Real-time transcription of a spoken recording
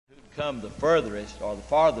come the furthest or the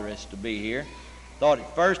farthest to be here. Thought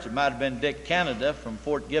at first it might have been Dick Canada from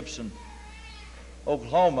Fort Gibson,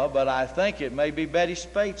 Oklahoma, but I think it may be Betty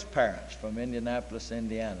Spate's parents from Indianapolis,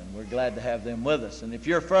 Indiana, and we're glad to have them with us. And if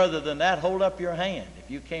you're further than that, hold up your hand. If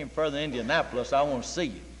you came further than Indianapolis, I want to see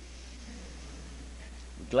you.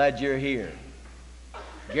 We're glad you're here.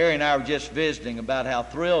 Gary and I were just visiting about how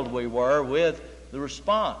thrilled we were with the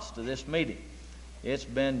response to this meeting. It's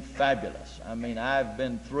been fabulous. I mean, I've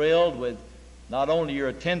been thrilled with not only your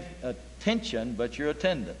attention, but your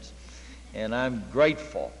attendance. And I'm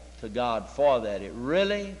grateful to God for that. It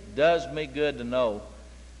really does me good to know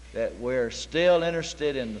that we're still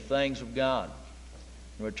interested in the things of God.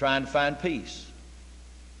 We're trying to find peace.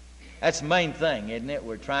 That's the main thing, isn't it?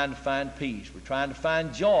 We're trying to find peace. We're trying to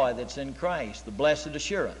find joy that's in Christ, the blessed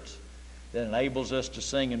assurance that enables us to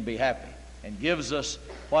sing and be happy and gives us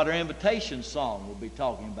what our invitation song will be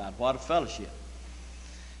talking about, what a fellowship.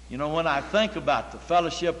 You know, when I think about the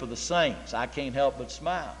fellowship of the saints, I can't help but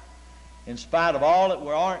smile. In spite of all that we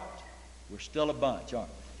aren't, we're still a bunch, aren't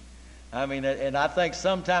we? I mean, and I think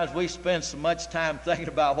sometimes we spend so much time thinking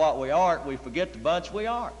about what we aren't, we forget the bunch we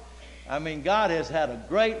are. I mean, God has had a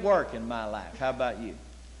great work in my life. How about you?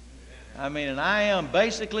 I mean, and I am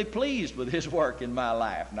basically pleased with His work in my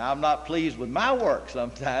life. Now, I'm not pleased with my work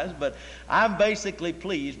sometimes, but I'm basically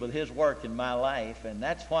pleased with His work in my life, and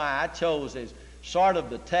that's why I chose as sort of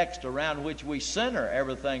the text around which we center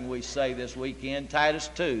everything we say this weekend, Titus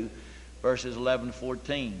 2, verses 11 to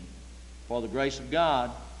 14. For the grace of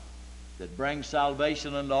God that brings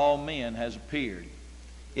salvation unto all men has appeared.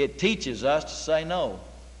 It teaches us to say no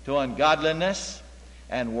to ungodliness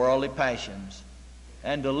and worldly passions,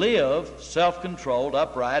 and to live self-controlled,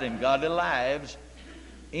 upright, and godly lives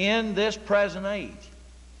in this present age,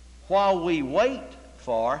 while we wait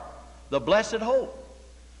for the blessed hope,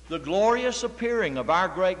 the glorious appearing of our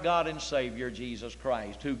great God and Savior, Jesus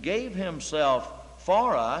Christ, who gave Himself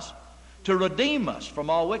for us to redeem us from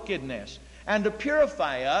all wickedness and to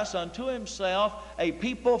purify us unto Himself a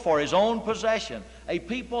people for His own possession, a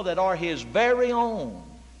people that are His very own,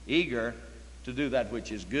 eager to do that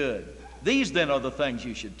which is good. These then are the things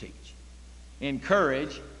you should teach.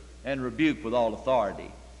 Encourage and rebuke with all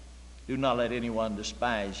authority. Do not let anyone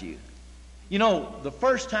despise you. You know, the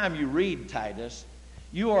first time you read Titus,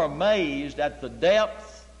 you are amazed at the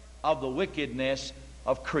depth of the wickedness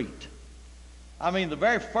of Crete. I mean, the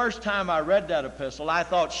very first time I read that epistle, I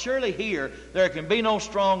thought, surely here there can be no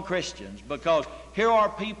strong Christians, because here are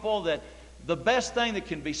people that the best thing that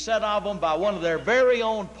can be said of them by one of their very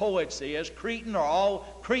own poets is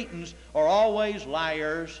Cretans are always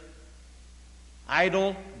liars,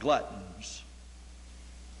 idle gluttons.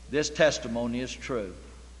 This testimony is true.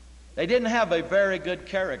 They didn't have a very good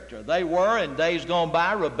character. They were, in days gone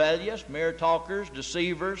by, rebellious, mere talkers,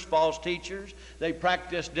 deceivers, false teachers. They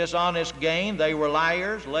practiced dishonest gain. They were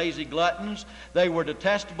liars, lazy gluttons. They were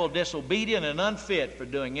detestable, disobedient, and unfit for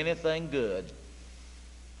doing anything good.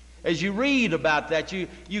 As you read about that, you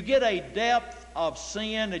get a depth of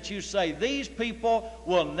sin that you say, these people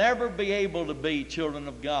will never be able to be children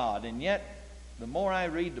of God. And yet, the more I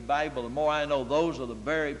read the Bible, the more I know those are the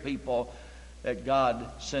very people that God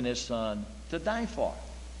sent His Son to die for.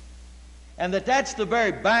 And that's the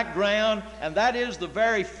very background, and that is the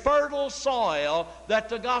very fertile soil that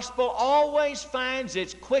the gospel always finds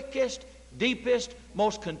its quickest, deepest,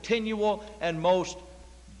 most continual, and most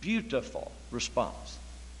beautiful response.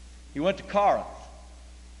 He went to Corinth.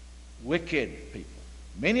 Wicked people.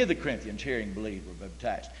 Many of the Corinthians, hearing believed, were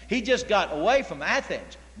baptized. He just got away from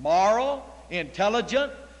Athens. Moral,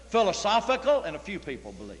 intelligent, philosophical, and a few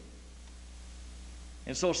people believed.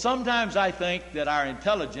 And so sometimes I think that our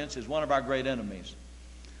intelligence is one of our great enemies.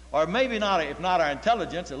 Or maybe not, if not our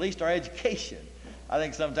intelligence, at least our education. I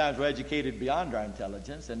think sometimes we're educated beyond our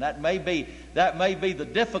intelligence, and that may be the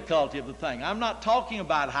difficulty of the thing. I'm not talking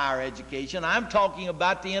about higher education. I'm talking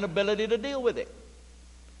about the inability to deal with it.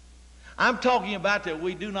 I'm talking about that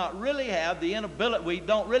we do not really have the inability, we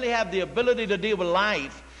don't really have the ability to deal with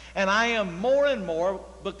life. And I am more and more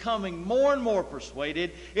becoming more and more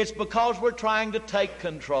persuaded it's because we're trying to take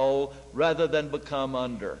control rather than become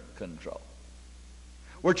under control.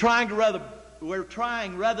 We're trying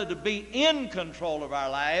rather to be in control of our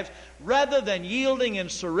lives rather than yielding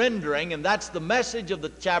and surrendering, and that's the message of the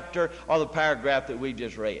chapter or the paragraph that we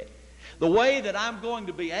just read. The way that I'm going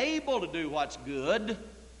to be able to do what's good,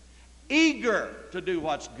 eager to do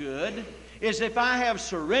what's good, is if I have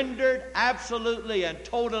surrendered absolutely and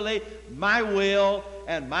totally my will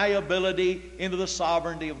and my ability into the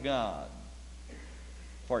sovereignty of God.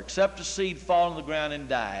 For except a seed fall on the ground and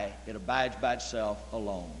die, it abides by itself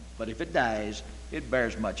alone. But if it dies, it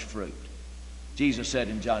bears much fruit. Jesus said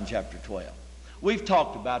in John chapter 12. We've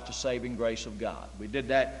talked about the saving grace of God. We did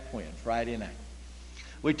that when? Friday night.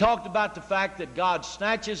 We talked about the fact that God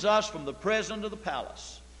snatches us from the prison to the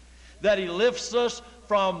palace, that He lifts us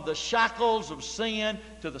from the shackles of sin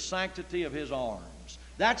to the sanctity of His arms.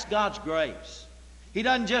 That's God's grace. He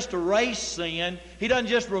doesn't just erase sin, He doesn't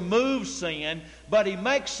just remove sin, but He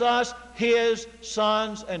makes us His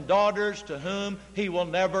sons and daughters to whom He will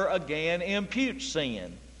never again impute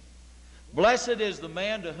sin. Blessed is the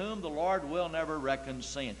man to whom the Lord will never reckon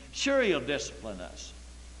sin. Sure, He'll discipline us.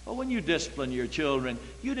 But when you discipline your children,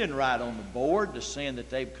 you didn't write on the board the sin that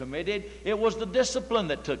they've committed. It was the discipline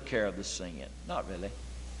that took care of the sin. Not really.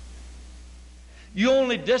 You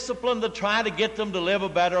only disciplined to try to get them to live a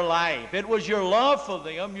better life. It was your love for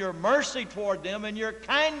them, your mercy toward them, and your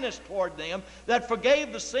kindness toward them that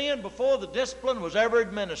forgave the sin before the discipline was ever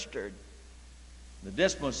administered. The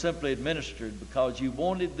discipline was simply administered because you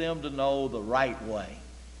wanted them to know the right way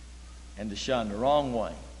and to shun the wrong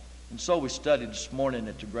way. And so we studied this morning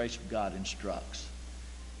that the grace of God instructs.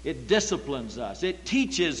 It disciplines us. It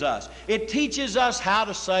teaches us. It teaches us how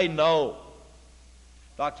to say no.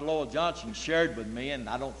 Dr. Lowell Johnson shared with me, and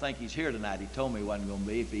I don't think he's here tonight. He told me he wasn't going to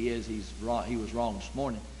be. If he is, he's wrong. He was wrong this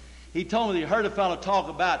morning. He told me that he heard a fellow talk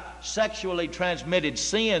about sexually transmitted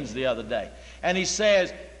sins the other day. And he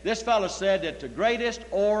says, this fellow said that the greatest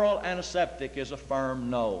oral antiseptic is a firm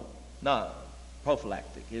no. No,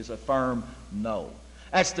 prophylactic is a firm no.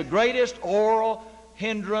 That's the greatest oral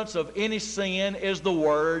hindrance of any sin is the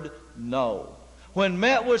word no. When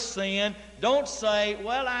met with sin, don't say,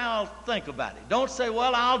 well, I'll think about it. Don't say,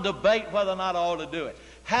 well, I'll debate whether or not I ought to do it.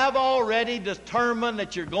 Have already determined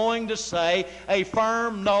that you're going to say a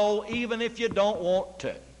firm no, even if you don't want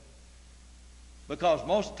to. Because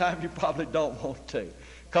most of the time you probably don't want to.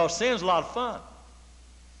 Because sin's a lot of fun.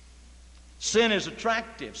 Sin is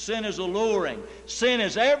attractive. Sin is alluring. Sin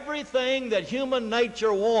is everything that human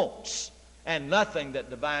nature wants and nothing that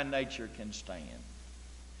divine nature can stand.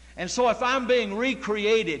 And so if I'm being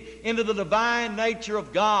recreated into the divine nature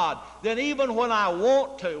of God, then even when I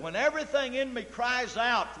want to, when everything in me cries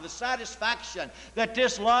out for the satisfaction that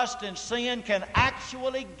this lust and sin can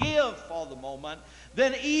actually give for the moment,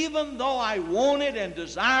 then even though I want it and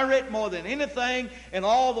desire it more than anything in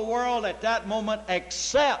all the world at that moment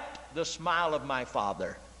except the smile of my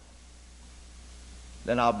Father,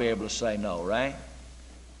 then I'll be able to say no, right?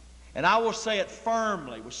 And I will say it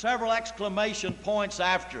firmly with several exclamation points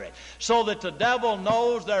after it so that the devil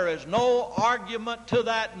knows there is no argument to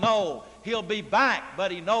that no. He'll be back,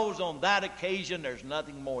 but he knows on that occasion there's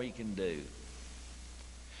nothing more he can do.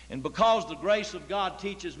 And because the grace of God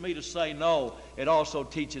teaches me to say no, it also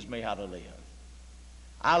teaches me how to live.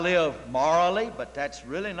 I live morally, but that's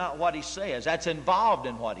really not what he says. That's involved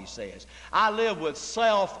in what he says. I live with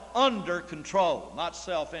self under control, not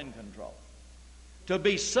self in control. To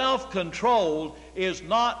be self-controlled is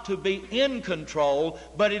not to be in control,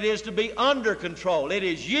 but it is to be under control. It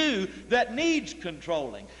is you that needs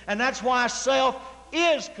controlling. And that's why self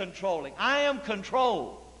is controlling. I am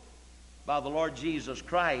controlled by the Lord Jesus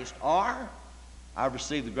Christ, or I've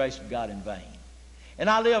received the grace of God in vain. And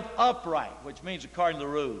I live upright, which means according to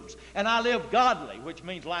the rules. And I live godly, which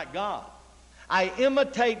means like God. I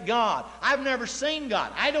imitate God. I've never seen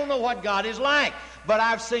God. I don't know what God is like, but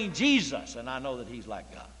I've seen Jesus, and I know that He's like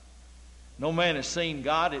God. No man has seen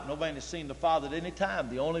God. No man has seen the Father at any time.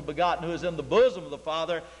 The only begotten who is in the bosom of the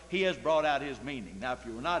Father, He has brought out His meaning. Now, if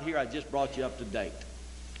you were not here, I just brought you up to date.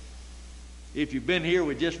 If you've been here,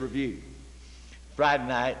 we just reviewed Friday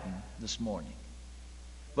night and this morning.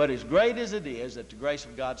 But as great as it is that the grace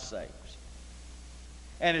of God saves,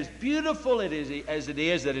 and as beautiful as it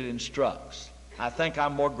is that it instructs, I think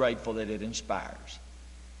I'm more grateful that it inspires.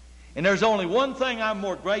 And there's only one thing I'm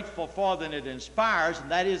more grateful for than it inspires, and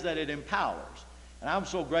that is that it empowers. And I'm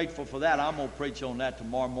so grateful for that, I'm going to preach on that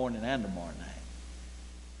tomorrow morning and tomorrow night.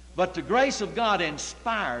 But the grace of God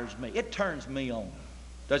inspires me. It turns me on.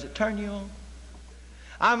 Does it turn you on?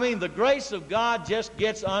 I mean, the grace of God just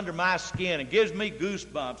gets under my skin and gives me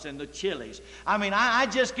goosebumps and the chillies. I mean, I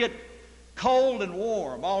just get cold and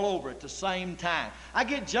warm all over at the same time. I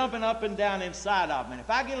get jumping up and down inside of me. And if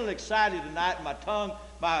I get a little excited tonight and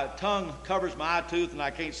my tongue covers my eye tooth and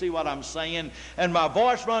I can't see what I'm saying and my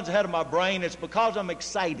voice runs ahead of my brain, it's because I'm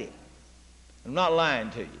excited. I'm not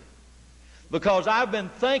lying to you. Because I've been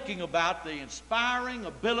thinking about the inspiring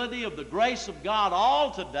ability of the grace of God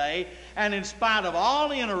all today, and in spite of all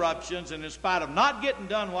the interruptions, and in spite of not getting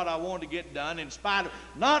done what I wanted to get done, in spite of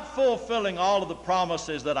not fulfilling all of the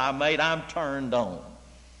promises that I made, I'm turned on.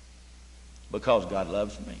 Because God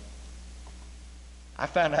loves me. I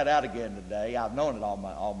found that out again today. I've known it all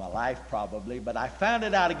my life probably, but I found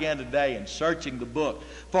it out again today in searching the book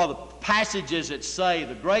for the passages that say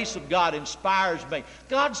the grace of God inspires me.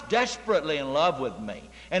 God's desperately in love with me.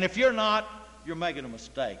 And if you're not, you're making a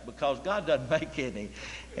mistake, because God doesn't make any,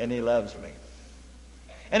 and He loves me.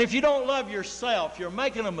 And if you don't love yourself, you're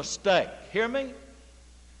making a mistake. Hear me?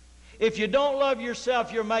 If you don't love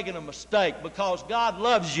yourself, you're making a mistake, because God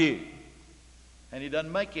loves you, and He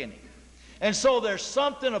doesn't make any. And so there's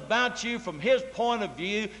something about you from His point of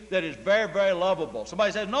view that is very, very lovable.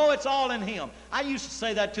 Somebody says, no, it's all in Him. I used to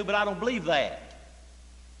say that too, but I don't believe that.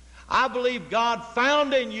 I believe God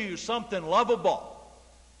found in you something lovable.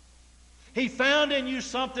 He found in you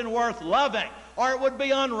something worth loving, or it would be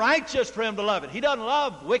unrighteous for Him to love it. He doesn't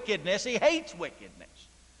love wickedness. He hates wickedness.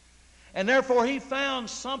 And therefore, He found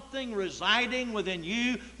something residing within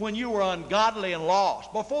you when you were ungodly and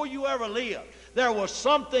lost. Before you ever lived, there was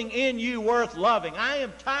something in you worth loving. I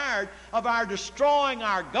am tired of our destroying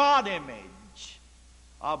our God image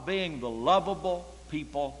of being the lovable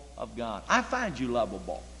people of God. I find you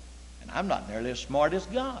lovable, and I'm not nearly as smart as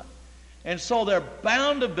God. And so there are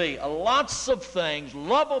bound to be lots of things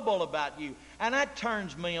lovable about you, and that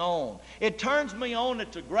turns me on. It turns me on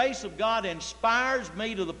that the grace of God inspires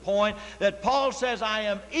me to the point that Paul says, I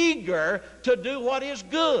am eager to do what is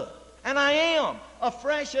good. And I am,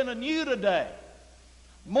 afresh and anew today.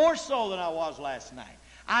 More so than I was last night.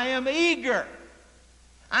 I am eager.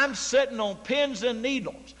 I'm sitting on pins and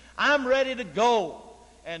needles. I'm ready to go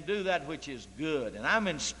and do that which is good. And I'm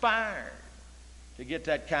inspired to get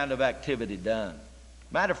that kind of activity done.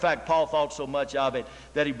 Matter of fact, Paul thought so much of it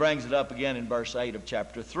that he brings it up again in verse 8 of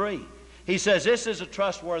chapter 3. He says, this is a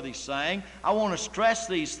trustworthy saying. I want to stress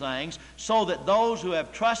these things so that those who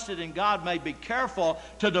have trusted in God may be careful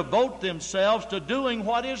to devote themselves to doing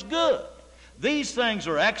what is good. These things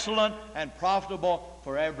are excellent and profitable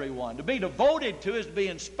for everyone. To be devoted to is to be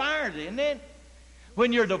inspired, isn't it?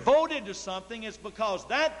 When you're devoted to something, it's because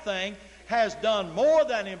that thing has done more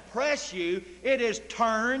than impress you. It has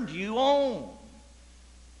turned you on.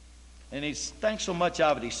 And he thinks so much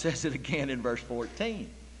of it, he says it again in verse 14.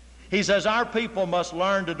 He says, our people must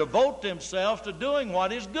learn to devote themselves to doing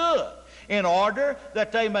what is good, in order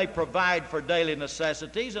that they may provide for daily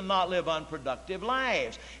necessities and not live unproductive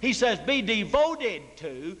lives. He says, be devoted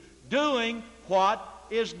to doing what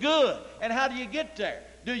is good. And how do you get there?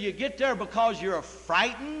 Do you get there because you're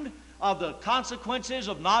frightened of the consequences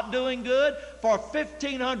of not doing good? For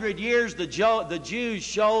 1,500 years, the Jews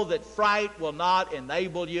show that fright will not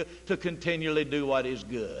enable you to continually do what is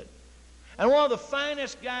good. And one of the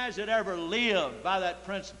finest guys that ever lived by that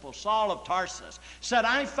principle, Saul of Tarsus, said,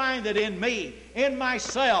 I find that in me, in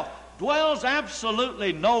myself, dwells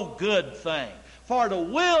absolutely no good thing. For the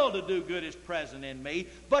will to do good is present in me,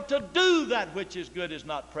 but to do that which is good is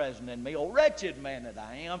not present in me. O wretched man that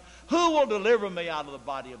I am, who will deliver me out of the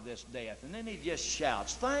body of this death? And then he just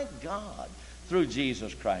shouts, thank God, through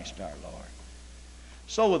Jesus Christ our Lord.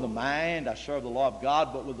 So with the mind, I serve the law of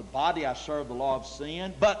God, but with the body, I serve the law of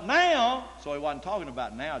sin. But now, so he wasn't talking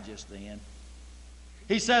about now just then.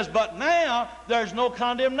 He says, but now there's no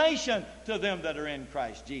condemnation to them that are in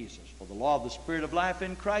Christ Jesus. For the law of the Spirit of life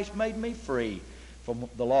in Christ made me free from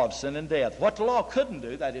the law of sin and death. What the law couldn't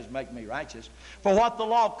do, that is, make me righteous. For what the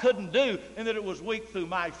law couldn't do, in that it was weak through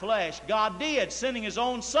my flesh, God did, sending His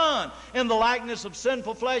own Son in the likeness of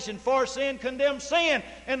sinful flesh, and for sin condemned sin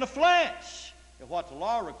in the flesh. If what the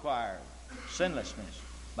law required, sinlessness,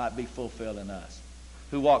 might be fulfilled in us,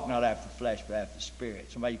 who walk not after the flesh but after the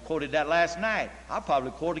Spirit. Somebody quoted that last night. I'll probably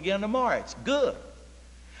quote it again tomorrow. It's good.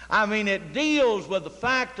 I mean, it deals with the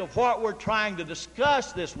fact of what we're trying to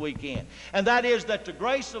discuss this weekend. And that is that the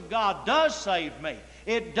grace of God does save me.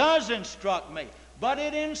 It does instruct me. But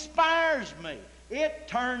it inspires me. It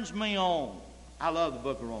turns me on. I love the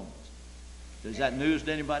book of Romans. Is that news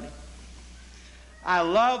to anybody? I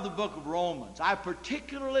love the book of Romans. I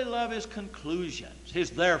particularly love his conclusions,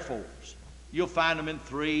 his therefores. You'll find them in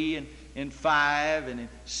 3 and in 5 and in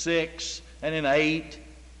 6 and in 8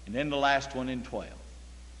 and then the last one in 12.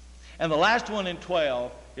 And the last one in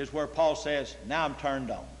 12 is where Paul says, now I'm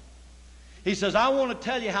turned on. He says, I want to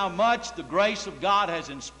tell you how much the grace of God has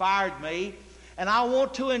inspired me, and I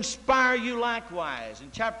want to inspire you likewise. In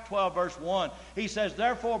chapter 12, verse 1, he says,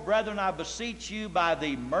 therefore, brethren, I beseech you by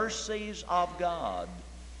the mercies of God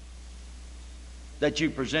that you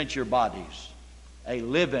present your bodies a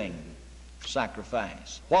living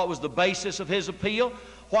sacrifice. What was the basis of his appeal?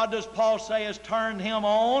 What does Paul say has turned him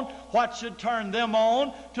on? What should turn them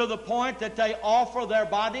on? To the point that they offer their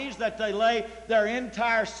bodies, that they lay their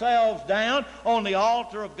entire selves down on the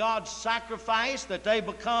altar of God's sacrifice, that they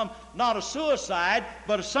become not a suicide,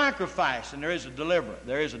 but a sacrifice. And there is a deliverance.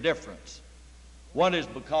 There is a difference. One is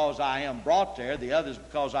because I am brought there. The other is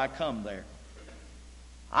because I come there.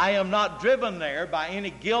 I am not driven there by any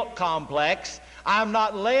guilt complex. I am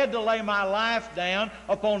not led to lay my life down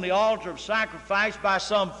upon the altar of sacrifice by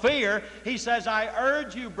some fear. He says, I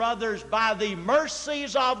urge you, brothers, by the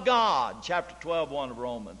mercies of God. Chapter 12:1 of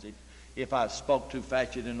Romans. If I spoke too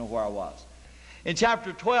fast, you didn't know where I was. In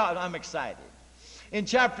chapter 12, I'm excited. In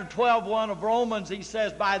chapter 12:1 of Romans, he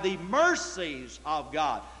says, by the mercies of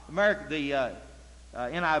God. The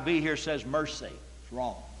NIV here says mercy. It's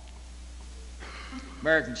wrong.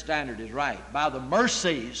 American Standard is right. By the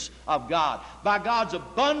mercies of God. By God's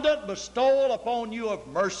abundant bestowal upon you of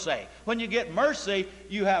mercy. When you get mercy,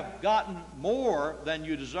 you have gotten more than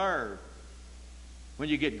you deserve. When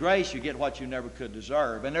you get grace, you get what you never could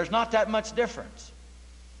deserve. And there's not that much difference.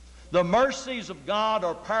 The mercies of God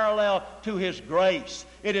are parallel to His grace.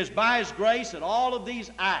 It is by His grace that all of these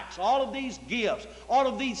acts, all of these gifts, all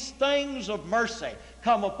of these things of mercy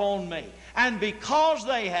come upon me. And because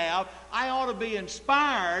they have, I ought to be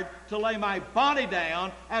inspired to lay my body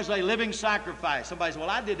down as a living sacrifice. Somebody says, well,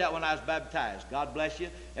 I did that when I was baptized. God bless you.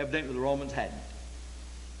 Evidently the Romans hadn't.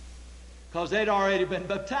 Because they'd already been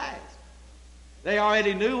baptized. They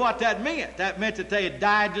already knew what that meant. That meant that they had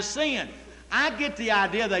died to sin. I get the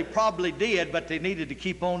idea they probably did, but they needed to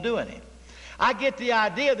keep on doing it. I get the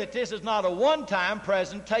idea that this is not a one-time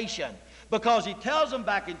presentation, because he tells them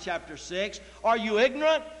back in chapter 6, are you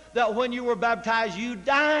ignorant that when you were baptized you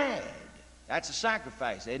died? That's a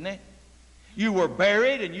sacrifice, isn't it? You were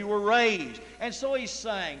buried and you were raised. And so he's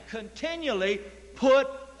saying, continually put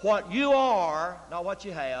what you are, not what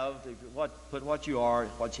you have, put what you are,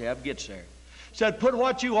 what you have gets there. He said, put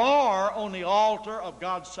what you are on the altar of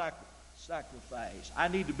God's sacrifice. I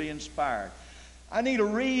need to be inspired. I need a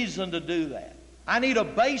reason to do that. I need a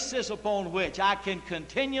basis upon which I can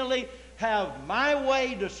continually have my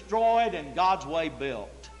way destroyed and God's way built.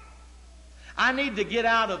 I need to get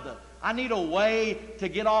out of I need a way to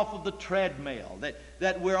get off of the treadmill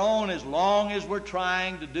that we're on as long as we're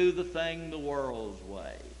trying to do the thing the world's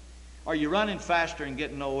way. Are you running faster and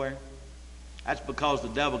getting nowhere? That's because the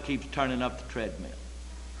devil keeps turning up the treadmill.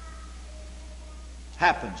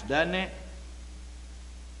 Happens, doesn't it?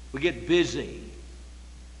 We get busy.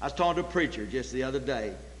 I was talking to a preacher just the other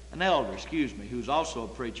day, an elder, who's also a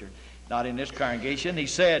preacher, not in this congregation. He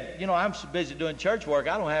said, you know, I'm so busy doing church work,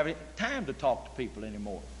 I don't have any time to talk to people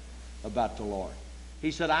anymore about the Lord. He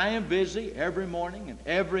said, I am busy every morning and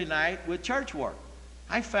every night with church work.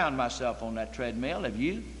 I found myself on that treadmill. Have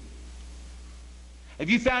you? Have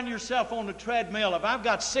you found yourself on the treadmill? If I've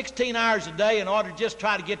got 16 hours a day in order to just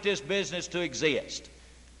try to get this business to exist.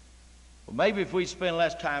 Well, maybe if we spend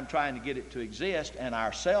less time trying to get it to exist and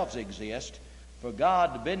ourselves exist, for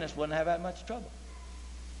God, the business wouldn't have that much trouble.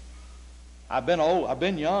 I've been old. I've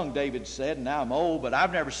been young, David said, and now I'm old, but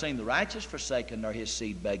I've never seen the righteous forsaken nor his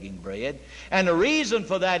seed begging bread. And the reason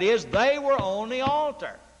for that is they were on the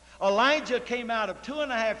altar. Elijah came out of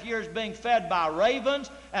 2.5 years being fed by ravens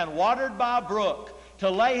and watered by a brook to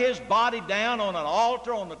lay his body down on an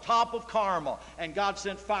altar on the top of Carmel. And God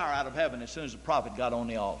sent fire out of heaven as soon as the prophet got on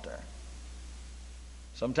the altar.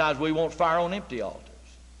 Sometimes we want fire on empty altars.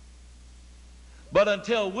 But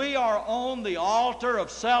until we are on the altar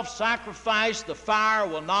of self-sacrifice, the fire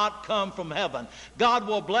will not come from heaven. God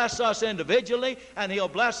will bless us individually, and He'll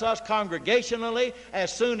bless us congregationally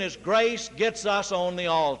as soon as grace gets us on the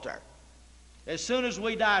altar. As soon as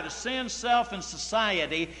we die to sin, self, and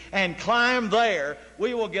society and climb there,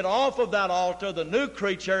 we will get off of that altar, the new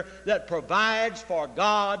creature that provides for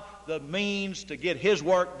God the means to get His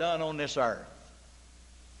work done on this earth.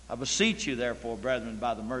 I beseech you, therefore, brethren,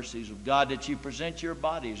 by the mercies of God, that you present your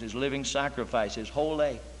bodies as living sacrifices,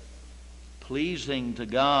 holy, pleasing to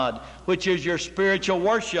God, which is your spiritual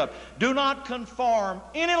worship. Do not conform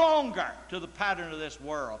any longer to the pattern of this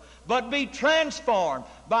world, but be transformed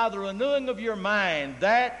by the renewing of your mind,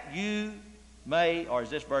 that you may, or as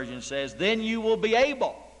this version says, then you will be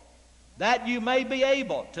able, that you may be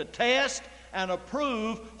able to test and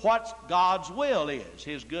approve what God's will is,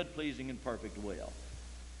 His good, pleasing, and perfect will.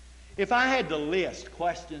 If I had to list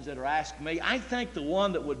questions that are asked me, I think the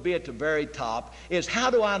one that would be at the very top is, how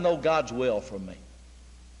do I know God's will for me?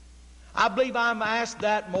 I believe I'm asked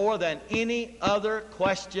that more than any other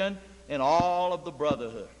question in all of the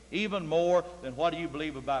brotherhood, even more than what do you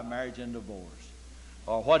believe about marriage and divorce,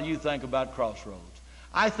 or what do you think about Crossroads.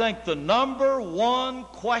 I think the number one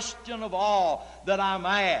question of all that I'm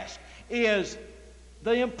asked is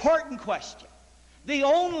the important question, the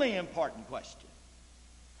only important question,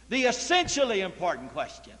 the essentially important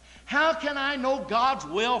question. How can I know God's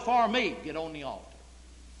will for me? Get on the altar.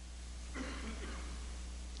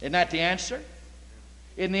 Isn't that the answer?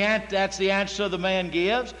 That's the answer the man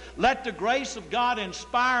gives. Let the grace of God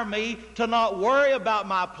inspire me to not worry about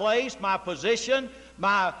my place, my position,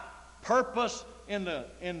 my purpose in the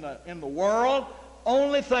world.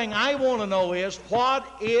 Only thing I want to know is, what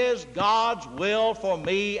is God's will for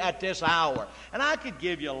me at this hour? And I could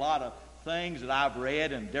give you a lot of things that I've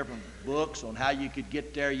read in different books on how you could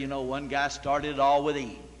get there. You know, one guy started it all with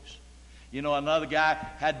ease. You know, another guy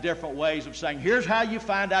had different ways of saying, here's how you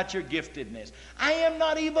find out your giftedness. I am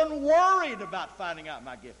not even worried about finding out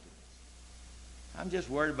my giftedness. I'm just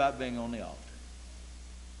worried about being on the altar.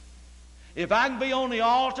 If I can be on the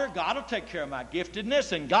altar, God will take care of my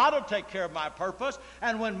giftedness, and God will take care of my purpose.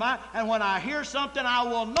 And when I hear something, I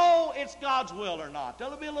will know it's God's will or not.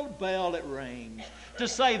 There'll be a little bell that rings to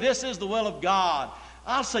say this is the will of God.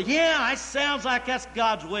 I'll say, yeah, it sounds like that's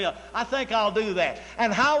God's will. I think I'll do that.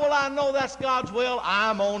 And how will I know that's God's will?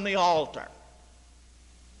 I'm on the altar.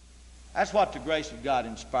 That's what the grace of God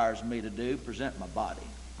inspires me to do, present my body.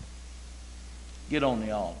 Get on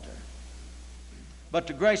the altar. But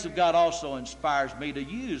the grace of God also inspires me to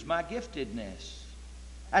use my giftedness.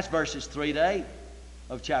 That's verses 3 to 8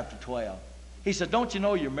 of chapter 12. He said, don't you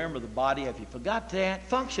know you're a member of the body? If you forgot that,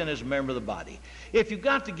 function as a member of the body. If you've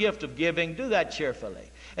got the gift of giving, do that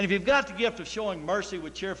cheerfully. And if you've got the gift of showing mercy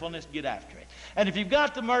with cheerfulness, get after it. And if you've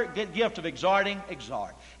got the gift of exhorting,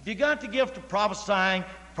 exhort. If you've got the gift of prophesying,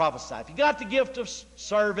 prophesy. If you got the gift of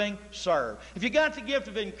serving, serve. If you got the gift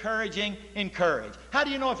of encouraging, encourage. How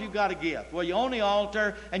do you know if you've got a gift? Well, you're on the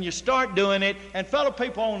altar and you start doing it, and fellow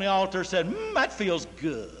people on the altar said, that feels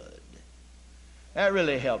good. That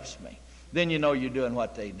really helps me. Then you know you're doing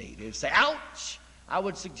what they need. You say, ouch! I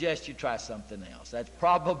would suggest you try something else. That's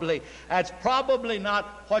probably not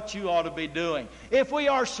what you ought to be doing. If we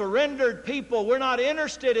are surrendered people, we're not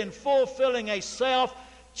interested in fulfilling a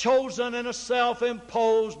self-chosen and a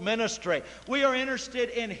self-imposed ministry. We are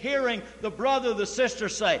interested in hearing the brother, the sister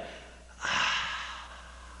say, boy,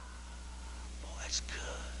 that's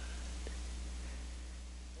good.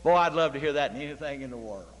 Boy, I'd love to hear that in anything in the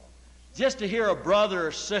world. Just to hear a brother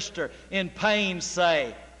or sister in pain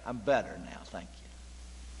say, I'm better now, thank you.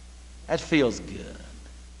 That feels good.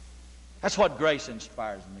 That's what grace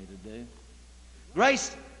inspires me to do.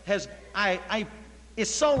 Grace is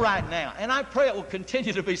so right now, and I pray it will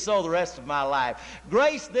continue to be so the rest of my life.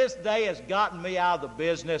 Grace this day has gotten me out of the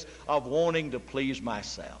business of wanting to please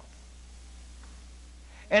myself.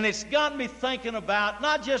 And it's got me thinking about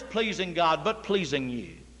not just pleasing God, but pleasing you.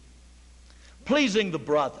 Pleasing the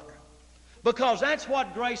brother. Because that's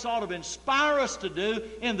what grace ought to inspire us to do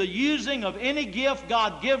in the using of any gift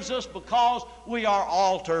God gives us, because we are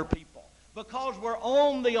altar people. Because we're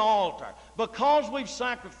on the altar. Because we've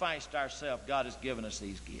sacrificed ourselves, God has given us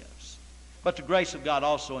these gifts. But the grace of God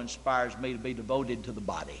also inspires me to be devoted to the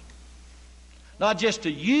body. Not just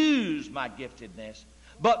to use my giftedness,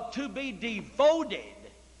 but to be devoted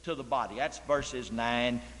to the body. That's verses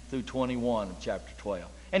 9 through 21 of chapter 12.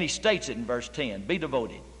 And he states it in verse 10. Be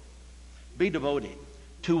devoted. Be devoted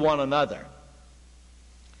to one another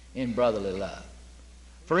in brotherly love.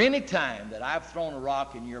 For any time that I've thrown a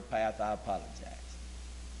rock in your path, I apologize.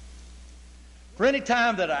 For any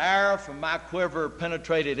time that an arrow from my quiver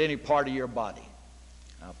penetrated any part of your body,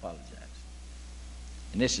 I apologize.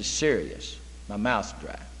 And this is serious. My mouth's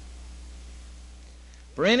dry.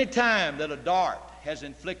 For any time that a dart has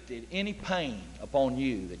inflicted any pain upon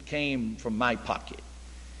you that came from my pocket,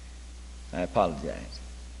 I apologize.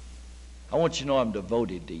 I want you to know I'm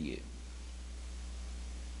devoted to you.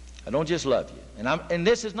 I don't just love you. And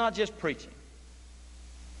this is not just preaching.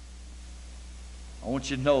 I want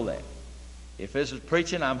you to know that. If this is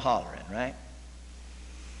preaching, I'm hollering, right?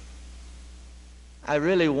 I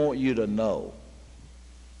really want you to know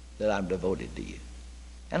that I'm devoted to you.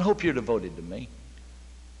 And I hope you're devoted to me.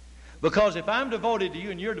 Because if I'm devoted to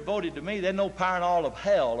you and you're devoted to me, there's no power in all of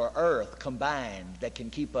hell or earth combined that can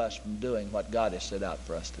keep us from doing what God has set out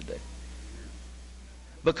for us to do.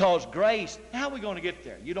 Because grace, how are we going to get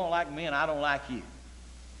there? You don't like me and I don't like you.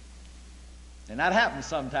 And that happens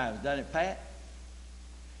sometimes, doesn't it, Pat?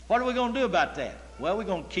 What are we going to do about that? Well, we're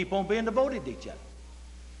going to keep on being devoted to each other.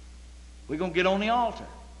 We're going to get on the altar.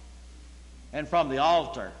 And from the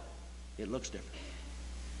altar, it looks different.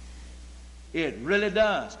 It really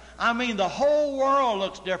does. I mean, the whole world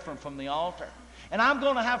looks different from the altar. And I'm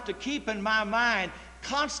going to have to keep in my mind,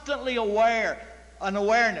 constantly aware, an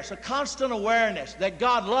awareness, a constant awareness that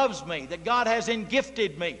God loves me, that God has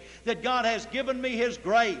engifted me, that God has given me His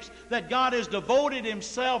grace, that God has devoted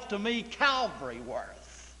Himself to me Calvary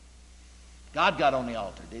worth. God got on the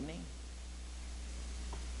altar, didn't He?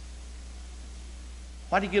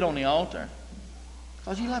 Why did He get on the altar?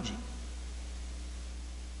 Because He loves you.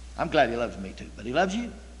 I'm glad He loves me too, but He loves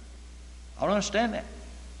you. I don't understand that.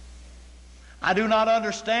 I do not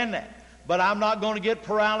understand that. But I'm not going to get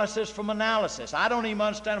paralysis from analysis. I don't even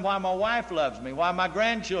understand why my wife loves me, why my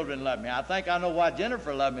grandchildren love me. I think I know why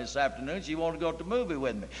Jennifer loved me this afternoon. She wanted to go to the movie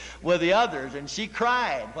with me, with the others, and she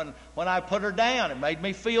cried when I put her down. It made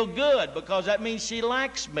me feel good because that means she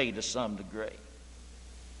likes me to some degree.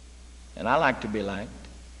 And I like to be liked.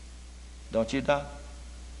 Don't you, Doc?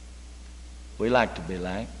 We like to be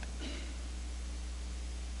liked.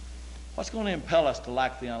 What's going to impel us to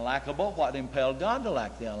like the unlikable? What impelled God to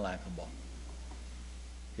like the unlikable?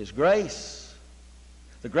 His grace.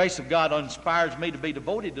 The grace of God inspires me to be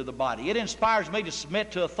devoted to the body. It inspires me to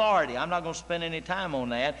submit to authority. I'm not going to spend any time on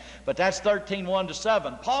that, but that's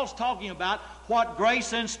 13:1-7. Paul's talking about what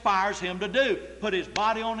grace inspires him to do. Put his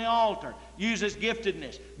body on the altar. Use his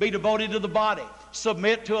giftedness. Be devoted to the body.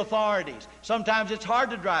 Submit to authorities. Sometimes it's hard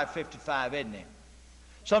to drive 55, isn't it?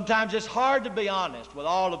 Sometimes it's hard to be honest with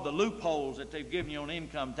all of the loopholes that they've given you on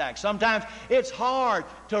income tax. Sometimes it's hard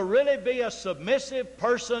to really be a submissive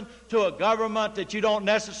person to a government that you don't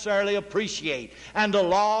necessarily appreciate and to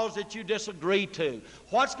laws that you disagree to.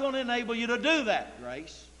 What's going to enable you to do that?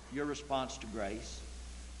 Grace. Your response to grace.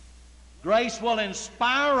 Grace will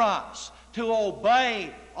inspire us to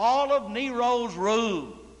obey all of Nero's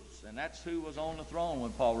rules. And that's who was on the throne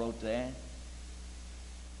when Paul wrote that.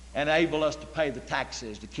 Enable us to pay the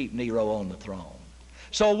taxes to keep Nero on the throne.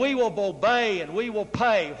 So we will obey and we will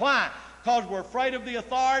pay. Why? Because we're afraid of the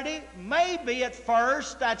authority? Maybe at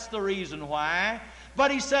first that's the reason why.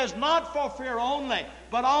 But he says not for fear only,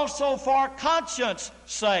 but also for conscience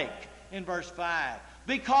sake in verse 5.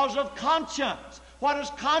 Because of conscience. What does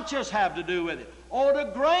conscience have to do with it? Oh,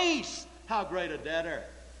 to grace, how great a debtor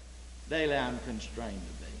daily I'm constrained to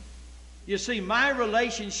be. You see, my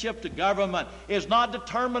relationship to government is not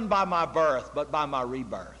determined by my birth, but by my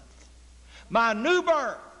rebirth. My new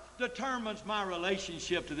birth determines my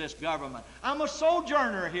relationship to this government. I'm a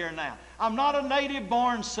sojourner here now. I'm not a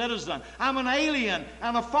native-born citizen. I'm an alien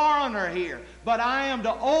and a foreigner here. But I am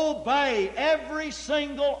to obey every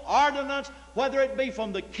single ordinance, whether it be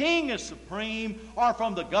from the king as supreme or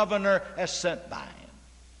from the governor as sent by him.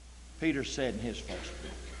 Peter said in his first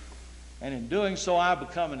book. And in doing so, I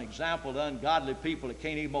become an example to ungodly people that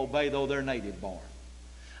can't even obey though they're native-born.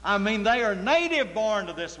 I mean, they are native-born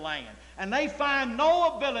to this land, and they find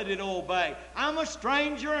no ability to obey. I'm a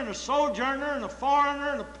stranger and a sojourner and a foreigner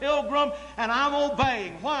and a pilgrim, and I'm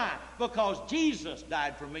obeying. Why? Because Jesus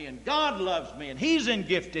died for me, and God loves me, and He's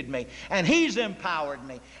engifted me, and He's empowered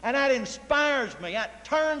me, and that inspires me. That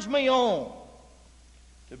turns me on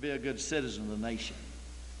to be a good citizen of the nation.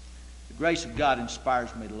 The grace of God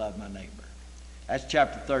inspires me to love my neighbor. That's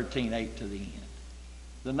chapter 13, 8 to the end.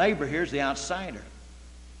 The neighbor here is the outsider.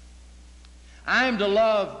 I am to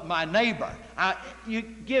love my neighbor. You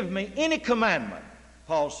give me any commandment,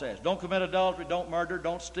 Paul says. Don't commit adultery, don't murder,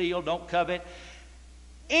 don't steal, don't covet.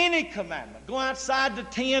 Any commandment. Go outside the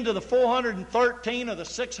 10 to the 413 or the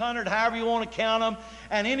 600, however you want to count them,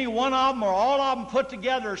 and any one of them or all of them put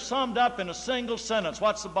together are summed up in a single sentence.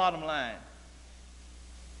 What's the bottom line?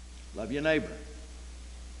 Love your neighbor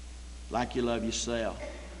like you love yourself.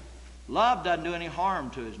 Love doesn't do any harm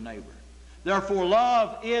to his neighbor. Therefore,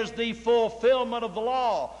 love is the fulfillment of the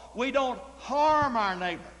law. We don't harm our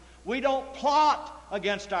neighbor. We don't plot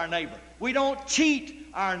against our neighbor. We don't cheat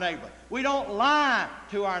our neighbor. We don't lie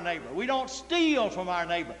to our neighbor. We don't steal from our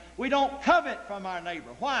neighbor. We don't covet from our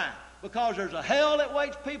neighbor. Why? Because there's a hell that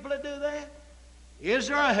waits people that do that? Is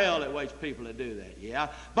there a hell that waits people that do that? Yeah.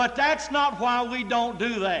 But that's not why we don't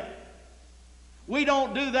do that. We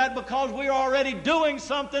don't do that because we're already doing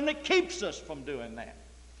something that keeps us from doing that.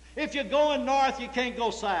 If you're going north, you can't go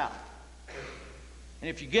south. And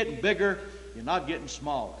if you're getting bigger, you're not getting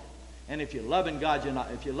smaller. And if you're loving God,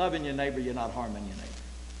 if you're loving your neighbor, you're not harming your neighbor.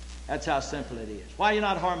 That's how simple it is. Why are you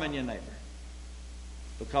not harming your neighbor?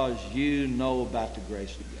 Because you know about the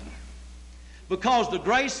grace of God. Because the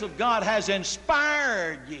grace of God has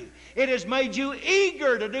inspired you. It has made you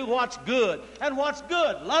eager to do what's good. And what's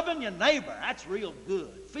good? Loving your neighbor. That's real good.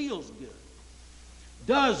 Feels good.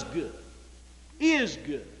 Does good. Is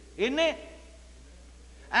good. Isn't it?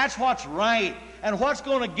 That's what's right. And what's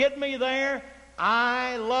going to get me there?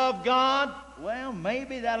 I love God. Well,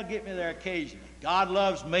 maybe that'll get me there occasionally. God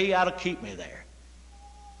loves me. That'll keep me there.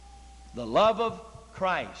 The love of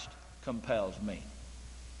Christ compels me.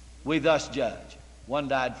 We thus judge. One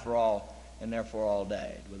died for all, and therefore all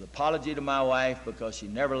died. With apology to my wife, because she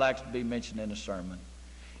never likes to be mentioned in a sermon,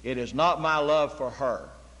 it is not my love for her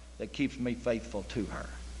that keeps me faithful to her.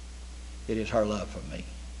 It is her love for me.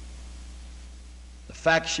 The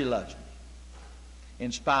fact she loves me,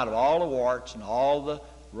 in spite of all the warts and all the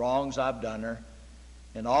wrongs I've done her,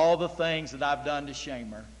 and all the things that I've done to shame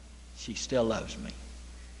her, she still loves me.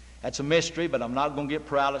 That's a mystery, but I'm not going to get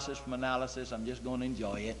paralysis from analysis. I'm just going to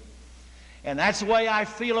enjoy it. And that's the way I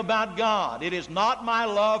feel about God. It is not my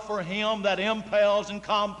love for Him that impels and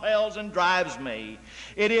compels and drives me.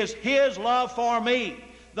 It is His love for me,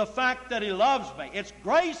 the fact that He loves me. It's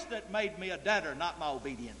grace that made me a debtor, not my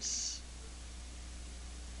obedience.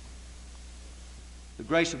 The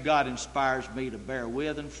grace of God inspires me to bear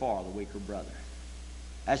with and for the weaker brother.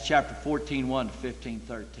 That's chapter 14, 1 to 15,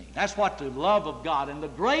 13. That's what the love of God and the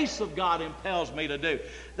grace of God impels me to do.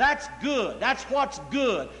 That's good. That's what's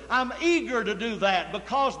good. I'm eager to do that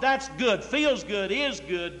because that's good, feels good, is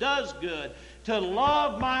good, does good. To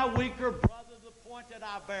love my weaker brother to the point that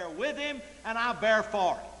I bear with him and I bear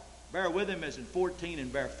for him. Bear with him is in 14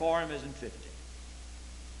 and bear for him is in 15. It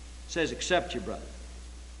says, accept your brother.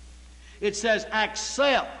 It says,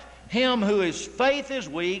 accept him whose faith is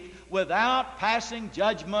weak, without passing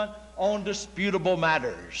judgment on disputable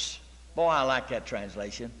matters. Boy, I like that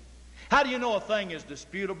translation. How do you know a thing is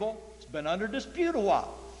disputable? It's been under dispute a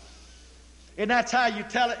while. And that's how you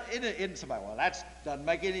tell it. Isn't somebody, well, that doesn't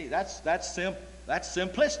make any, that's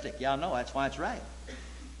simplistic. Yeah, I know, that's why it's right.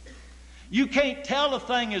 You can't tell a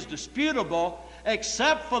thing is disputable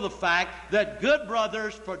except for the fact that good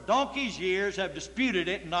brothers for donkey's years have disputed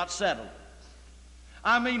it and not settled it.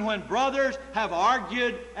 I mean, when brothers have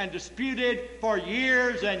argued and disputed for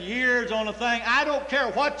years and years on a thing, I don't care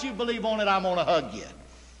what you believe on it, I'm going to hug you.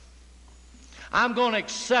 I'm going to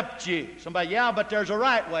accept you. Somebody, yeah, but there's a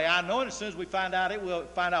right way. I know it. As soon as we find out it, we'll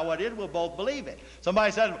find out what it is, we'll both believe it.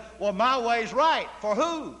 Somebody says, well, my way's right. For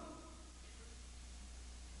who?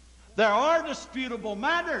 There are disputable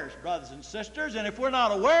matters, brothers and sisters, and if we're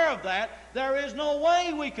not aware of that, there is no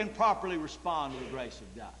way we can properly respond to the grace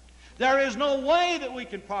of God. There is no way that we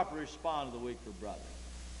can properly respond to the weaker brother.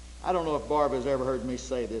 I don't know if Barb has ever heard me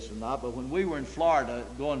say this or not, but when we were in Florida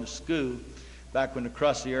going to school, back when the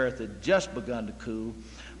crust of the earth had just begun to cool,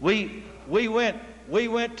 we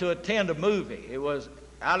went to attend a movie. It was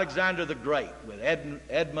Alexander the Great with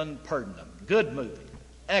Edmund Purdom. Good movie.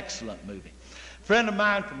 Excellent movie. A friend of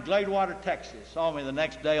mine from Gladewater, Texas, saw me the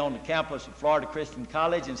next day on the campus of Florida Christian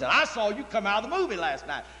College and said, I saw you come out of the movie last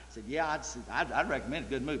night. I said, yeah, I'd recommend a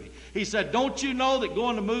good movie. He said, don't you know that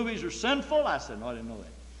going to movies are sinful? I said, no, I didn't know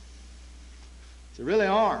that. He said, really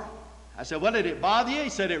are. I said, well, did it bother you? He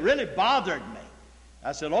said, it really bothered me.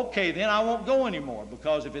 I said, okay, then I won't go anymore,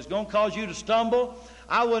 because if it's going to cause you to stumble,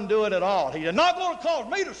 I wouldn't do it at all. He said, not going to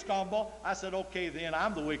cause me to stumble. I said, okay, then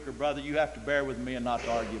I'm the weaker brother. You have to bear with me and not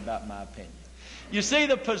to argue about my opinion. You see,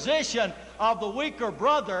 the position of the weaker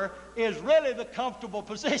brother is really the comfortable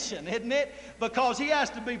position, isn't it? Because he has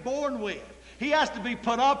to be borne with. He has to be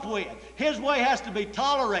put up with. His way has to be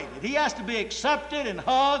tolerated. He has to be accepted and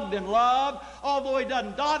hugged and loved, although he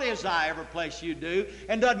doesn't dot his I every place you do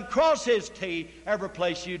and doesn't cross his T every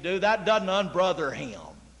place you do. That doesn't unbrother him.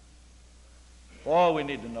 Boy, we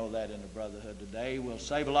need to know that in the brotherhood today. We'll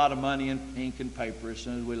save a lot of money in ink and paper as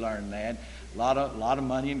soon as we learn that. A lot of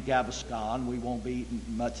money in Gaviscon. We won't be eating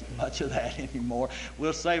much of that anymore.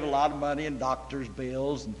 We'll save a lot of money in doctor's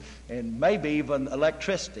bills and maybe even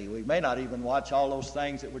electricity. We may not even watch all those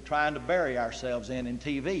things that we're trying to bury ourselves in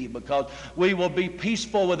TV, because we will be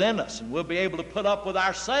peaceful within us and we'll be able to put up with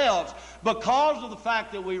ourselves because of the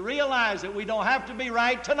fact that we realize that we don't have to be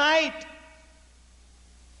right tonight.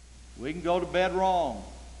 We can go to bed wrong.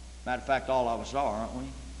 Matter of fact, all of us are, aren't we?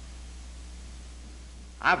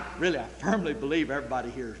 I firmly believe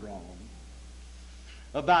everybody here is wrong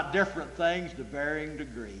about different things to varying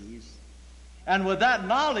degrees. And with that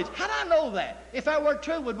knowledge, how do I know that? If that were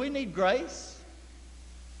true, would we need grace?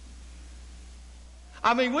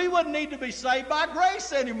 I mean, we wouldn't need to be saved by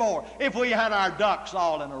grace anymore if we had our ducks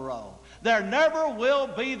all in a row. There never will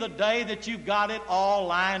be the day that you've got it all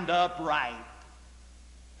lined up right.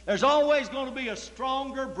 There's always going to be a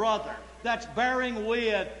stronger brother that's bearing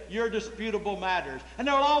with your disputable matters. And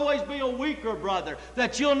there will always be a weaker brother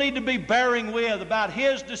that you'll need to be bearing with about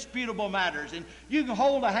his disputable matters. And you can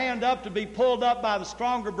hold a hand up to be pulled up by the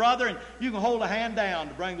stronger brother, and you can hold a hand down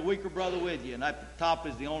to bring the weaker brother with you. And at the top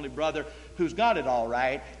is the only brother who's got it all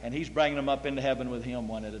right, and he's bringing them up into heaven with him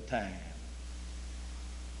one at a time.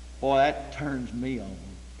 Boy, that turns me on.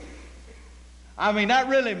 I mean, that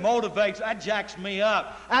really motivates, that jacks me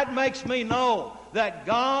up. That makes me know that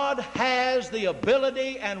God has the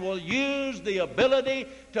ability and will use the ability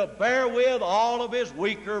to bear with all of His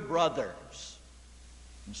weaker brothers.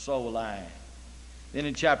 And so will I. Then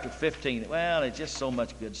in chapter 15, well, it's just so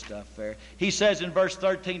much good stuff there. He says in verse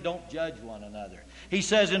 13, don't judge one another. He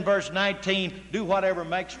says in verse 19, do whatever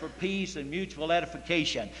makes for peace and mutual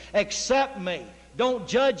edification. Accept me. Don't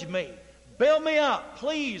judge me. Build me up.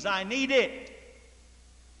 Please, I need it.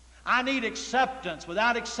 I need acceptance.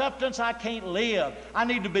 Without acceptance, I can't live. I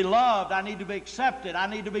need to be loved. I need to be accepted. I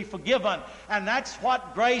need to be forgiven. And that's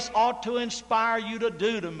what grace ought to inspire you to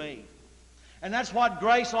do to me. And that's what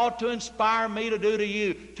grace ought to inspire me to do to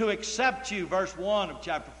you, to accept you, verse 1 of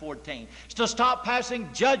chapter 14. It's to stop passing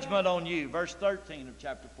judgment on you, verse 13 of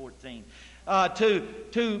chapter 14.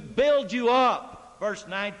 To build you up, verse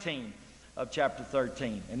 19 of chapter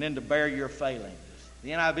 13. And then to bear your failings.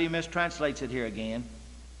 The NIV mistranslates it here again.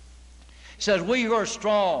 It says, we who are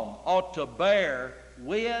strong ought to bear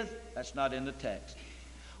with, that's not in the text.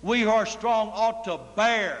 We who are strong ought to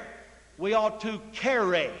bear, we ought to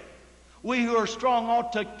carry. We who are strong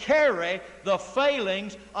ought to carry the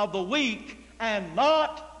failings of the weak and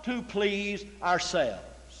not to please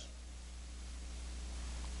ourselves.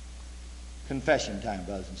 Confession time,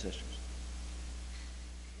 brothers and sisters.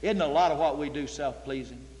 Isn't a lot of what we do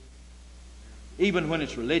self-pleasing? Even when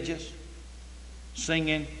it's religious,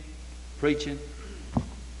 singing, preaching,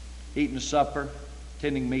 eating supper,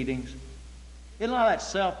 attending meetings. Isn't a lot of that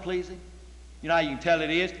self-pleasing? You know how you can tell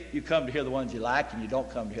it is? You come to hear the ones you like and you don't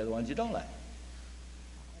come to hear the ones you don't like.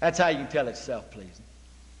 That's how you can tell it's self-pleasing.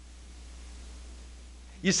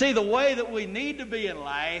 You see, the way that we need to be in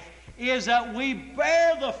life is that we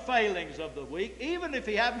bear the failings of the weak, even if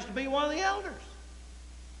he happens to be one of the elders,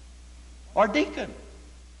 or deacon,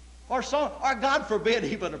 or God forbid,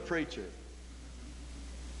 even a preacher.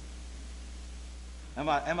 Am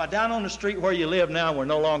I down on the street where you live now and we're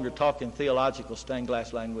no longer talking theological stained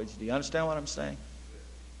glass language? Do you understand what I'm saying?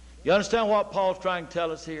 You understand what Paul's trying to tell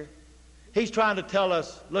us here? He's trying to tell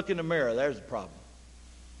us, look in the mirror, there's the problem.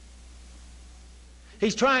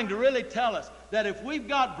 He's trying to really tell us that if we've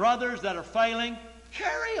got brothers that are failing,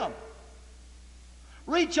 carry them.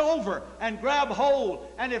 Reach over and grab hold,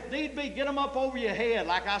 and if need be, get them up over your head,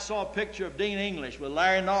 like I saw a picture of Dean English with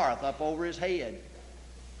Larry North up over his head.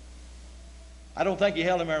 I don't think he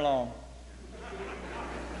held him there long.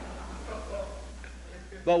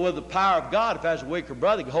 But with the power of God, if that's a weaker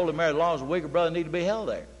brother, you can hold him there as long as the weaker brother needs to be held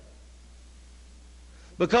there.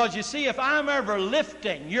 Because you see, if I'm ever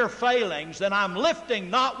lifting your failings, then I'm lifting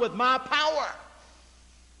not with my power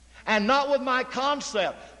and not with my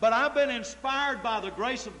concept, but I've been inspired by the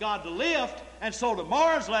grace of God to lift, and so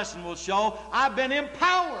tomorrow's lesson will show I've been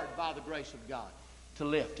empowered by the grace of God to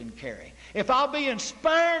lift and carry. If I'll be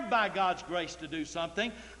inspired by God's grace to do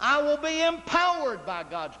something, I will be empowered by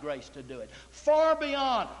God's grace to do it, far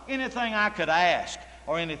beyond anything I could ask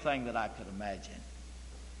or anything that I could imagine.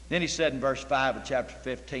 Then he said in verse 5 of chapter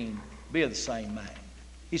 15, be of the same mind.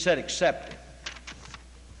 He said, accept him.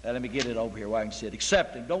 Now, let me get it over here where I can see it.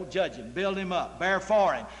 Accept him. Don't judge him. Build him up. Bear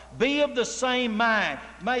for him. Be of the same mind.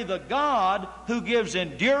 May the God who gives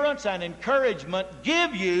endurance and encouragement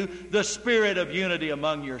give you the spirit of unity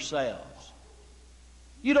among yourselves.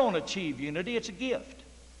 You don't achieve unity. It's a gift.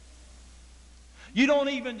 You don't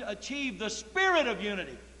even achieve the spirit of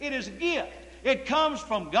unity. It is a gift. It comes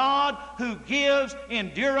from God who gives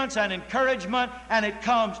endurance and encouragement, and it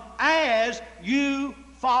comes as you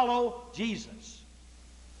follow Jesus.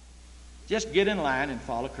 Just get in line and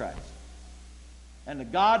follow Christ. And the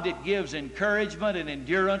God that gives encouragement and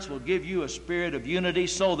endurance will give you a spirit of unity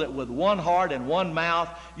so that with one heart and one mouth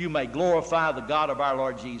you may glorify the God of our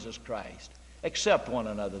Lord Jesus Christ. Accept one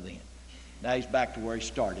another then. Now he's back to where he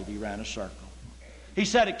started. He ran a circle. He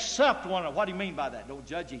said accept one another. What do you mean by that? Don't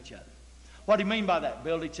judge each other. What do you mean by that?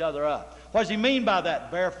 Build each other up. What does he mean by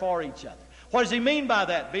that? Bear for each other. What does he mean by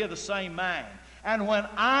that? Be of the same mind. And when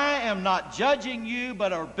I am not judging you,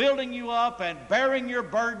 but are building you up and bearing your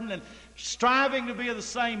burden and striving to be of the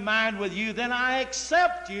same mind with you, then I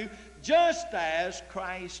accept you just as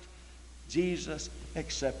Christ Jesus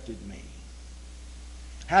accepted me.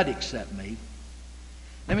 How did he accept me?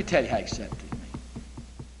 Let me tell you how he accepted me.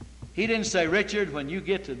 He didn't say, Richard, when you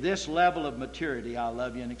get to this level of maturity, I'll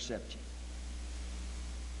love you and accept you.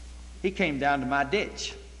 He came down to my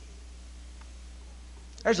ditch.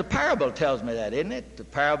 There's a parable that tells me that, isn't it? The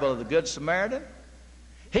parable of the Good Samaritan.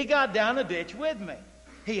 He got down the ditch with me.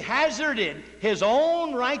 He hazarded his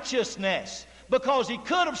own righteousness because he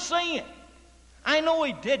could have sinned. I know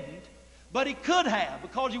he didn't, but he could have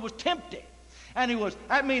because he was tempted. And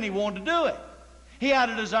that means he wanted to do it. He had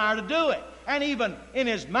a desire to do it, and even in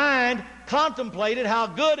his mind contemplated how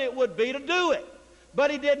good it would be to do it.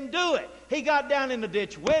 But he didn't do it. He got down in the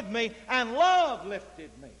ditch with me, and love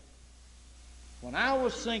lifted me. When I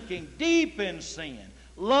was sinking deep in sin,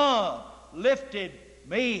 love lifted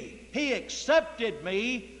me. He accepted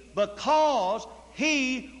me because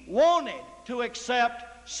he wanted to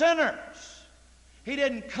accept sinners. He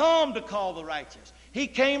didn't come to call the righteous. He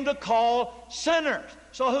came to call sinners.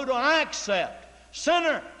 So who do I accept?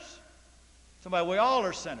 Sinners. Somebody, we all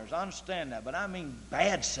are sinners. I understand that, but I mean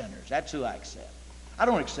bad sinners. That's who I accept. I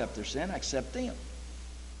don't accept their sin. I accept them.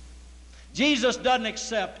 Jesus doesn't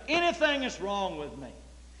accept anything that's wrong with me.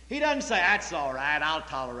 He doesn't say, that's all right, I'll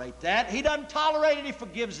tolerate that. He doesn't tolerate it, he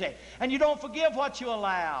forgives it. And you don't forgive what you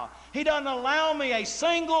allow. He doesn't allow me a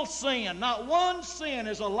single sin. Not one sin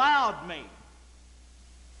has allowed me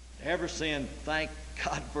to ever sin. Thank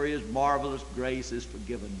God for his marvelous grace has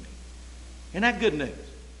forgiven me. Isn't that good news?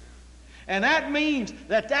 And that means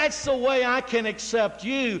that that's the way I can accept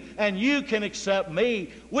you and you can accept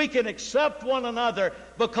me. We can accept one another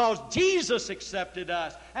because Jesus accepted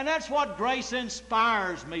us. And that's what grace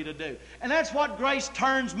inspires me to do. And that's what grace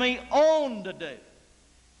turns me on to do,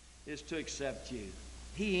 is to accept you.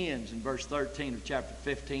 He ends in verse 13 of chapter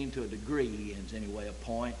 15, to a degree he ends anyway, a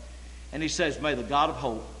point. And he says, may the God of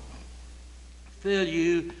hope fill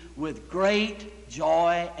you with great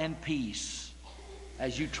joy and peace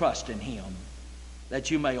as you trust in him, that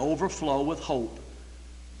you may overflow with hope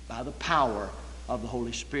by the power of the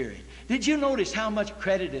Holy Spirit. Did you notice how much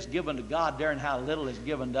credit is given to God there and how little is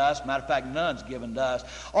given to us? Matter of fact, none's given to us.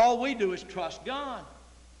 All we do is trust God.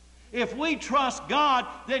 If we trust God,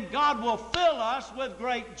 then God will fill us with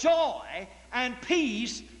great joy and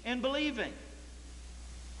peace in believing.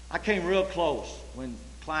 I came real close when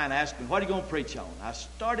a client asked me, what are you going to preach on? I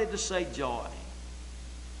started to say joy.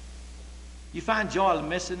 You find joy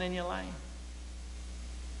missing in your life?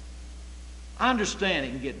 I understand it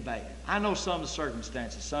can get bad. I know some of the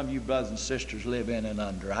circumstances some of you brothers and sisters live in and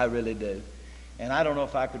under. I really do. And I don't know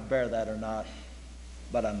if I could bear that or not,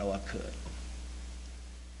 but I know I could.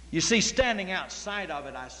 You see, standing outside of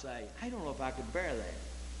it, I say, I don't know if I could bear that.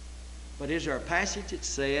 But is there a passage that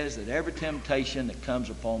says that every temptation that comes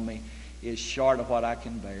upon me is short of what I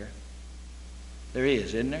can bear? There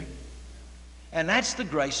is, isn't there? And that's the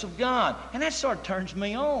grace of God. And that sort of turns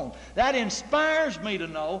me on. That inspires me to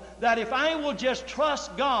know that if I will just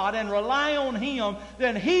trust God and rely on him,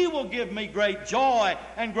 then he will give me great joy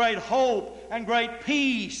and great hope and great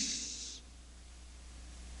peace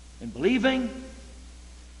in believing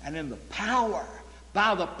and in the power,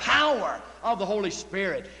 by the power of the Holy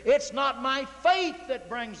Spirit. It's not my faith that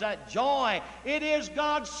brings that joy. It is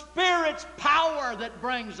God's Spirit's power that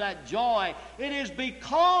brings that joy. It is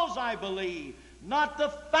because I believe, not the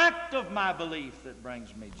fact of my belief, that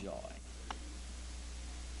brings me joy.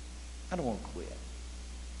 I don't want to quit.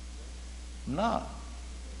 I'm not.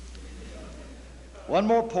 One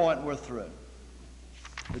more point and we're through.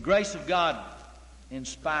 The grace of God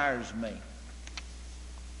inspires me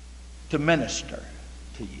to minister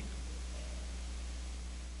to you.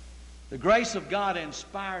 The grace of God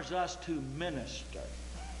inspires us to minister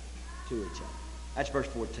to each other. That's verse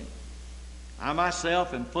 14. I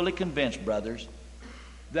myself am fully convinced, brothers,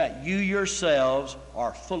 that you yourselves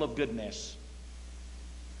are full of goodness,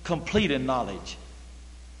 complete in knowledge,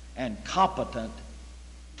 and competent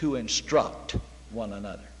to instruct one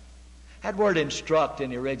another. That word instruct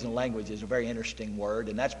in the original language is a very interesting word,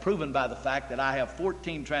 and that's proven by the fact that I have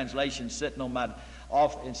 14 translations sitting on my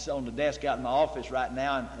office, on the desk out in my office right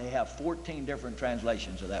now, and they have 14 different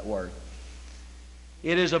translations of that word.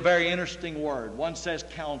 It is a very interesting word. One says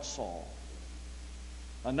counsel.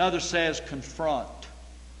 Another says confront.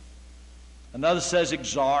 Another says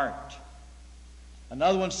exhort.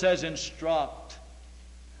 Another one says instruct.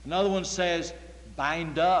 Another one says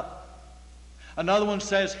bind up. Another one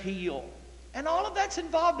says heal. And all of that's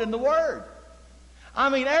involved in the word. I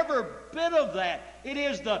mean, every bit of that. It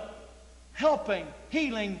is the helping,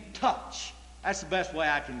 healing touch. That's the best way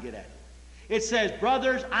I can get at it. It says,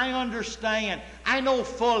 brothers, I understand. I know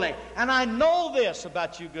fully. And I know this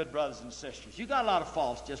about you good brothers and sisters. You got a lot of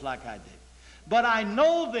faults just like I do. But I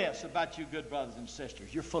know this about you good brothers and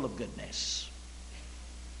sisters. You're full of goodness.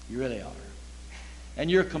 You really are.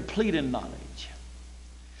 And you're complete in knowledge.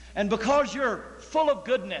 And because you're full of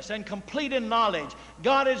goodness and complete in knowledge,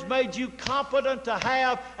 God has made you competent to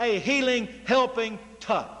have a healing, helping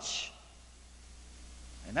touch.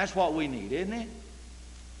 And that's what we need, isn't it?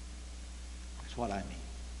 That's what I need.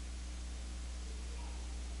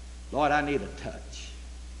 Lord, I need a touch.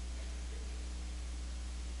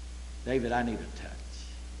 David, I need a touch.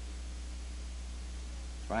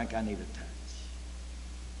 Frank, I need a touch.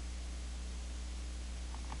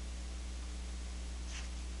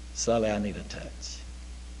 Sully, I need a touch.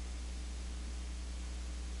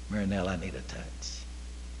 Marinelle, I need a touch.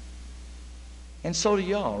 And so do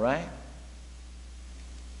y'all, right?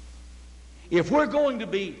 If we're going to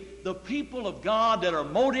be the people of God that are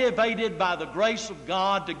motivated by the grace of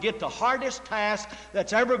God to get the hardest task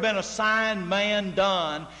that's ever been assigned man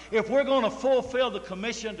done, if we're going to fulfill the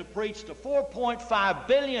commission to preach to 4.5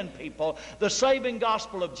 billion people the saving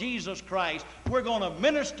gospel of Jesus Christ, we're going to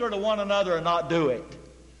minister to one another and not do it.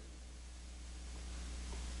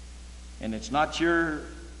 And it's not your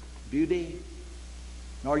beauty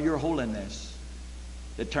nor your holiness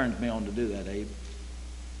that turns me on to do that, Abe.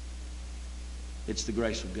 It's the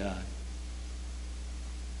grace of God.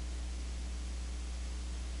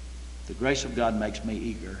 The grace of God makes me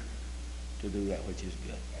eager to do that which is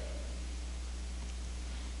good.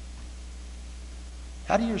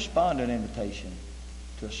 How do you respond to an invitation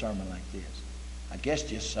to a sermon like this? I guess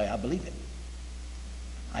just say, I believe it.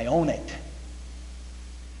 I own it.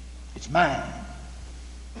 It's mine.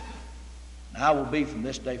 And I will be from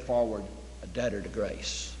this day forward a debtor to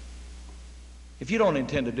grace. If you don't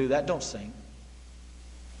intend to do that, don't sing.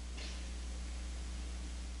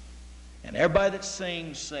 And everybody that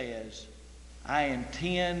sings says, I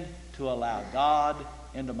intend to allow God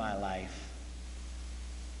into my life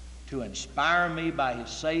to inspire me by His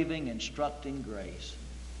saving, instructing grace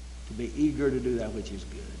to be eager to do that which is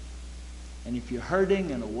good. And if you're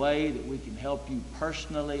hurting in a way that we can help you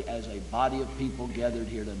personally as a body of people gathered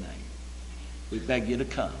here tonight, we beg you to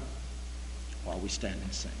come while we stand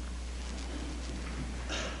and sing.